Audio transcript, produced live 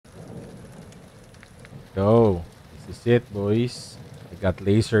Go. This is it, boys. I got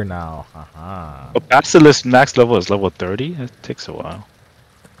laser now. Haha. Oh, Basilisk max level is level 30? It takes a while.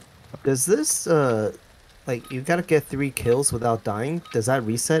 Does this like you gotta get 3 kills without dying? Does that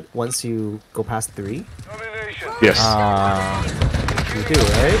reset once you go past 3? Yes. You do,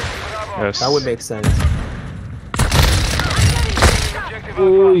 right? Yes. That would make sense.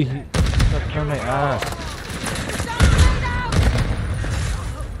 Uy, stuck on my ass.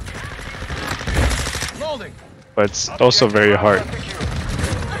 But it's also very hard.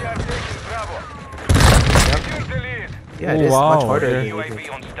 Yeah, it Oh, is wow. much harder They're- than you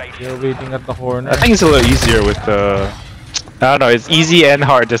think. You're waiting at the corner. I think it's a little easier with the... I don't know, it's easy and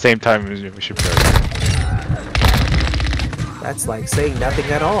hard at the same time. We should be alright. That's like saying nothing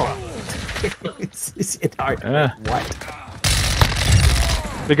at all. it's hard. Yeah. What?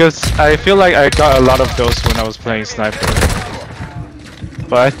 Because I feel like I got a lot of those when I was playing Sniper.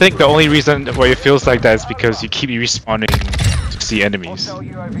 But I think the only reason why it feels like that is because you keep respawning to see enemies.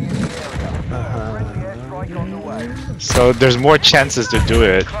 So there's more chances to do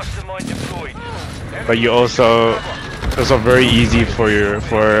it. But you also... It's also very easy for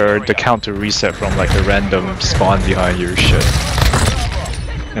the count to reset from like a random spawn behind your shit.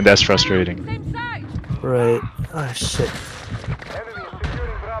 And that's frustrating. Right. Oh shit.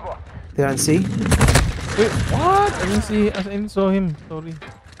 They're on C? Wait, what? I didn't see. I didn't saw him. Sorry.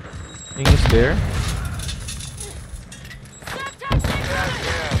 Thing is there.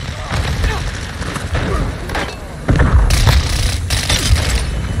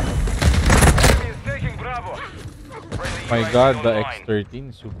 My God, the X13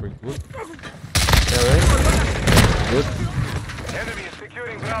 is super good. Alright. Good.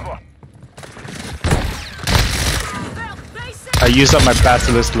 I used up my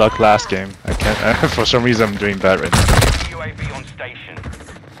Basilisk luck last game. I can't. For some reason, I'm doing bad right now. UAV on station.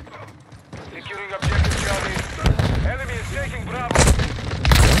 Securing objective Charlie. Enemy is taking Bravo.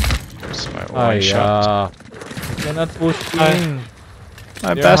 There's my Ay, one shot. I cannot push in.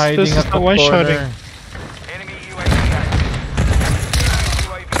 My They're Basilisk hiding is at the not one shotting. corner. Enemy UAV active.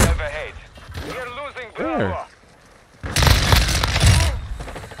 UAV overhead. We are losing Bravo. Where?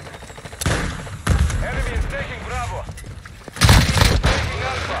 Enemy is taking Bravo. Taking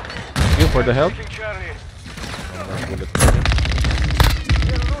Alpha. Thank you for the help. Taking Charlie. We are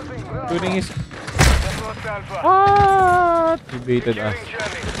losing Bravo. Shooting is. Just lost Alpha. What? He baited us. Securing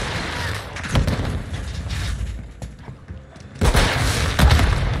Charlie.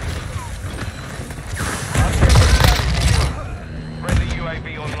 Friendly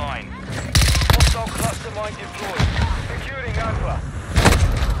UAV online. Hostile cluster mine deployed. Securing Alpha.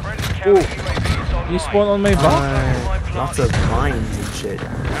 Friendly counter UAV is online. He spawned on my back. Lots of mines and shit. UAV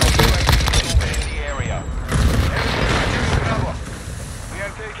in the area. Bravo. We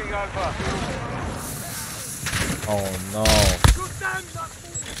are taking Alpha. Oh no.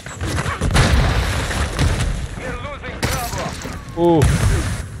 We are losing Bravo. Ooh.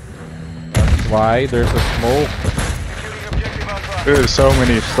 That's why there's a smoke. Securing objective Alpha. There's so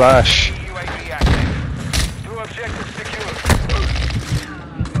many flash. UAV active. Two objectives secured.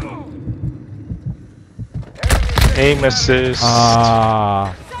 Aim assist.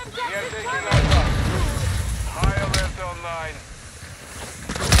 Ah. We are taking Alpha. High alert online.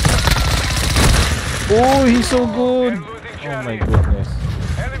 Oh, he's so good. We are losing Oh Charlie. my goodness.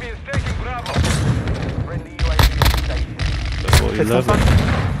 Enemy is taking Bravo. Friendly UAV on station. Level 11.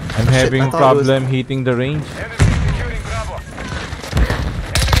 I'm Shit, having I thought it was- problem hitting the range. Enemy is securing Bravo. Enemy is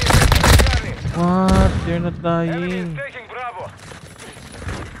taking Charlie. What? They're not Enemy is dying. taking Bravo.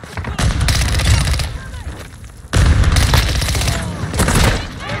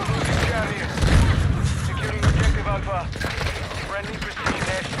 Charlie. Securing objective Alpha. Friendly precision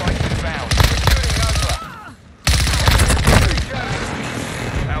airstrike inbound. Securing Alpha. Securing Charlie.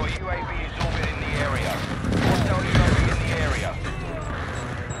 Our UAV is orbiting the area. Hostile UAV in the area.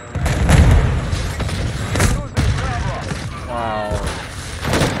 Losing Bravo. Wow.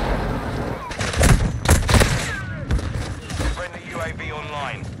 Friendly UAV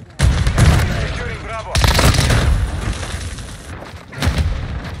online. Enemy securing Bravo.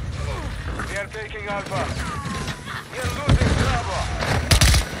 We are taking Alpha. We are losing Bravo.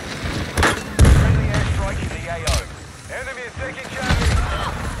 Friendly airstrike in the AO. Enemy is taking Charlie.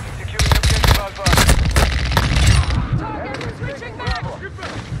 Securing objective Alpha. Enemy is taking Bravo.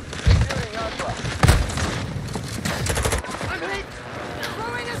 Securing Alpha.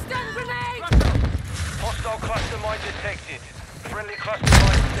 Throwing a stun grenade! Hostile cluster mine detected. Friendly cluster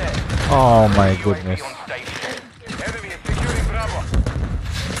mine set. Oh my UAV goodness. on station. Enemy is securing Bravo.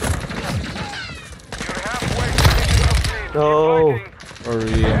 You're halfway to mission complete. No. Keep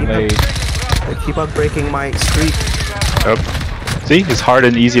fighting. Sorry, I'm late. Taking Bravo. They keep on breaking my streak. Yep. See, it's hard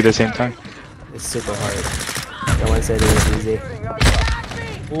and easy at the same time. It's super hard. No one said it was easy.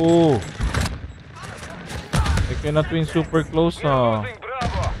 Oh. I cannot win super close. Losing Bravo.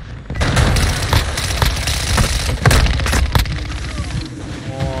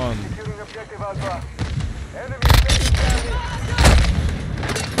 Come on. Securing objective Alpha. Enemy taking Charlie.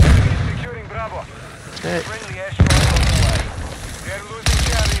 Enemy securing Bravo. Hey, Friendly airstrike on the way. They're losing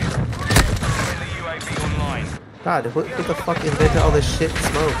Charlie. Friendly UAV online. God, who the fuck invented all this shit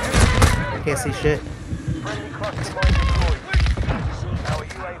smoke? I can't see shit. Friendly cluster mine deployed. Our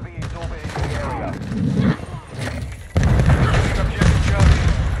UAV is orbiting the area. Losing objective Charlie.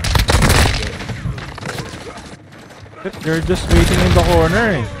 They're just waiting in the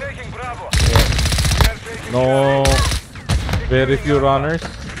corner. Taking Bravo. We are taking No. Very few runners.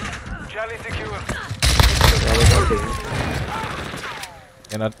 Charlie secure. That was okay.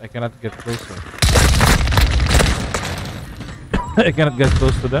 I cannot get closer. I cannot get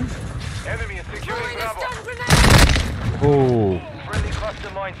close to them. Enemy is securing Bravo. Oh. Friendly cluster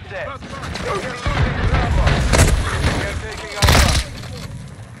mine set. We're losing Bravo. We are taking Alpha.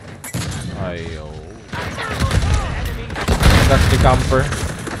 Ayo. That's the camper.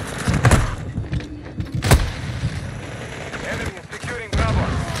 Enemy is securing Bravo.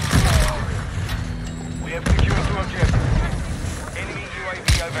 We have secured 2 objectives. Enemy UAV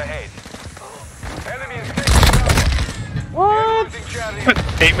overhead. Enemy is taking Bravo. What? Losing Charlie.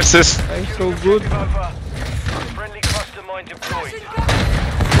 Aim assist. I'm so good. Alpha. Friendly cluster mine deployed.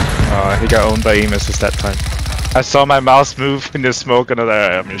 He got owned by aim assist that time. I saw my mouse move in the smoke and I was like,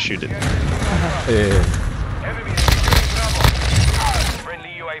 "Alright, I'm gonna shoot it." Yeah. Enemy is securing Bravo.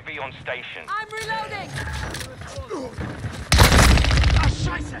 Friendly UAV on station. I'm reloading.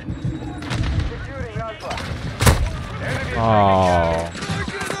 Securing Alpha. Enemy is Oh.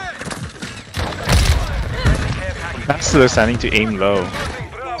 That's the standing to aim low.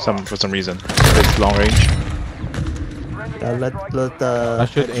 For some reason. It's long range. Let the. I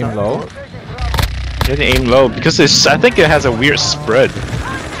should aim low. You have to aim low because I think it has a weird spread.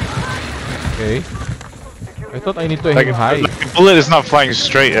 Okay. I thought I need to aim Like, high. like the bullet is not flying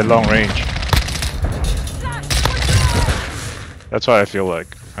straight at long range. That's what I feel like.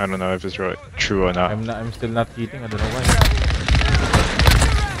 I don't know if it's true or not. I'm still not hitting. I don't know why.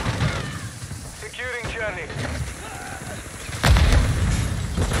 securing Charlie.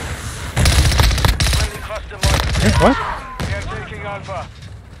 Friendly cluster mine. What? We are taking Alpha.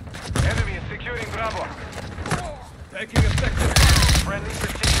 Enemy is securing Bravo. Taking objective. Friendly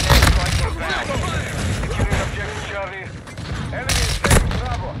precision airstrike inbound. Securing objective Charlie. Enemy is taking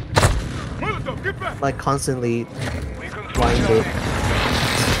Bravo. Like constantly We control blinded. Charlie.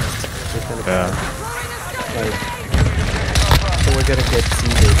 We're gonna, Yeah. like, so we're gonna get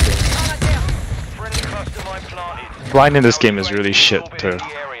C-based. Friendly cluster mine planted. Blind in this game is really shit too.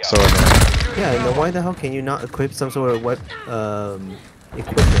 So Yeah, no, why the hell can you not equip some sort of equipment?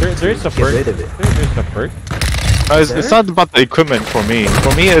 There is a to perk. get rid of it? There is a perk. it's not about the equipment for me.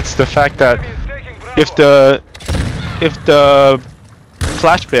 For me, it's the fact that if the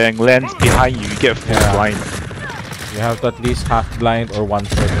flashbang lands behind you, you get full Yeah. blind. You have to at least half blind or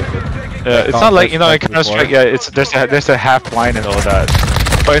 1/3 of it. It's not like, you know, in Counter-Strike Counter-Strike, yeah, there's a half blind and all that.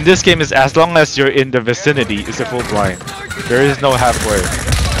 But in this game, is as long as you're in the vicinity, it's a full blind. There is no halfway.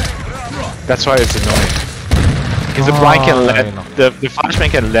 That's why it's annoying. Because the blind can I land, know. the flashbang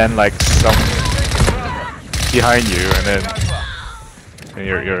can land like some behind you, and then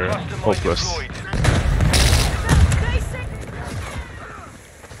you're hopeless.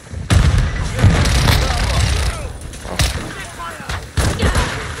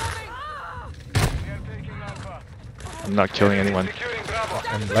 I'm not killing anyone. Securing Bravo.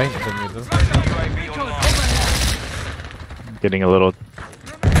 I'm blind in the middle. UAV online. Getting a little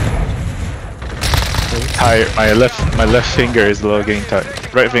tired. My left finger is a little getting tired.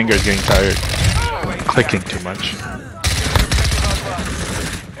 Right finger is getting tired. I'm clicking too much.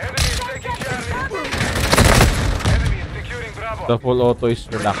 Enemy is taking Charlie. Enemy is securing Bravo. The full auto is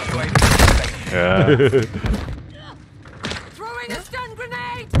relaxing. Yeah. Throwing a stun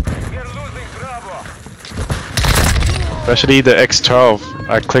grenade. We are losing Bravo. Especially the X12.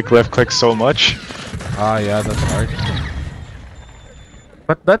 I click left click so much. Ah, yeah, that's hard.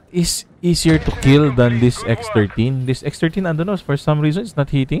 But that is easier to kill than this X13. This X13, I don't know, for some reason it's not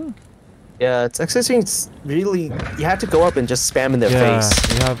hitting. Yeah, it's accessing. Really, you have to go up and just spam in their Yeah, face.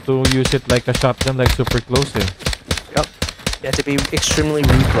 you have to use it like a shotgun, like super close. Eh. Yep. You have to be extremely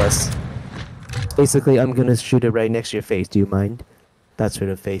ruthless. Basically, I'm gonna shoot it right next to your face. Do you mind? That sort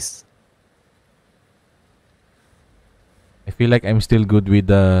of face. I feel like I'm still good with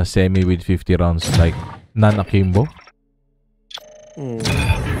the semi with 50 rounds, like non-akimbo.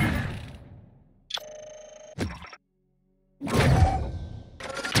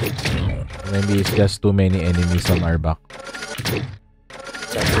 Maybe it's just too many enemies on our back.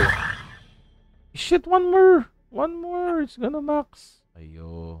 Shit, one more! One more! It's gonna max.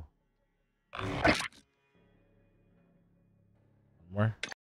 Ayo. One more.